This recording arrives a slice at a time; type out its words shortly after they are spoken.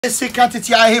Sick cunt, it's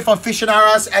Yaya here from Fishing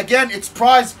RS. Again, it's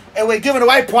prize, and we're giving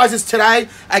away prizes today.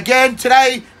 Again,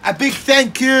 today, a big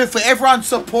thank you for everyone's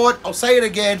support. I'll say it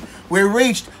again. We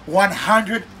reached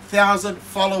 100,000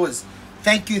 followers.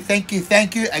 Thank you, thank you,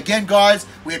 thank you. Again, guys,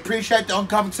 we appreciate the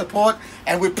oncoming support,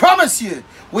 and we promise you,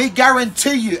 we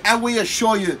guarantee you, and we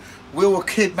assure you, we will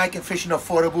keep making fishing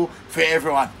affordable for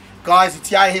everyone. Guys,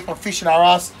 it's Yaya here from Fishing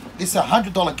RS. This is a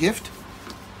 $100 gift.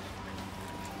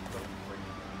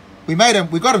 We made them.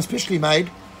 We got them specially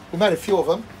made. We made a few of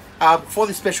them for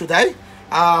this special day.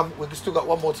 We've still got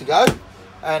one more to go,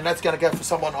 and that's going to go for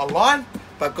someone online.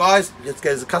 But guys,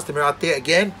 there's a customer out there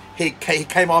again. He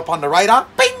came up on the radar.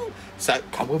 Bing! So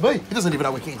come with me. He doesn't even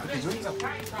know we can. Excuse me. Come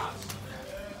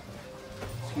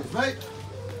with me.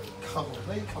 Come with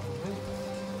me.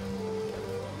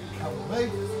 Come with me.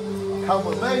 Come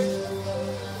with me.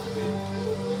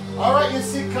 All right, you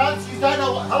sick cunts. You don't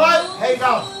know what. Hello. How you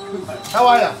going? How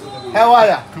are you? How are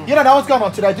you? You don't know what's going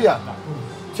on today, do you?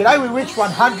 Today we reached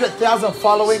 100,000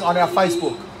 following on our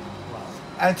Facebook,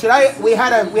 and today we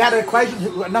had an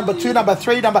equation: number 2, number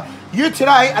 3, you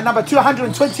today are number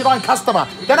 229 customer.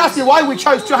 Don't ask me why we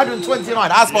chose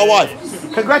 229. Ask my wife.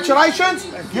 Congratulations,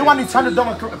 you won this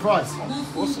 $100 prize.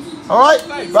 Awesome. All right,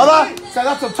 brother. So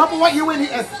that's on top of what you win.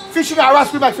 Fishing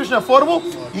RS, we make fishing affordable.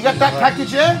 You got that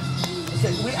package here.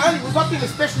 We got things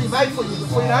especially made for you,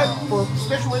 for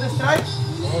special winners today.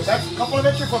 That's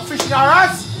complimentary from Fishing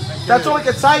RS. That's all I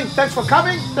can say. Thanks for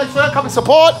coming. Thanks for your coming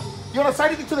support. You want to say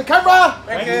anything to the camera?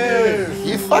 Thank you.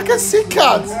 You fucking sick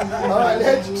cunts. All right,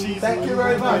 Ledge. Thank you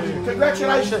very much.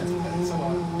 Congratulations.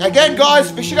 Again, guys,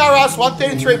 Fishing RS,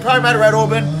 133 Parramatta Road,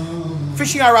 Auburn.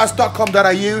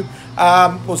 FishingRS.com.au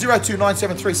or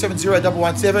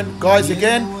 0297370117. Guys,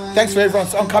 again, thanks for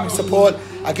everyone's oncoming support.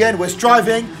 Again, we're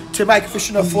striving to make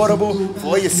fishing affordable for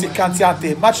all you sick cunts out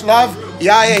there. Much love.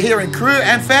 Yaya here in crew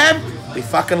and fam. We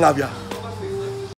fucking love ya.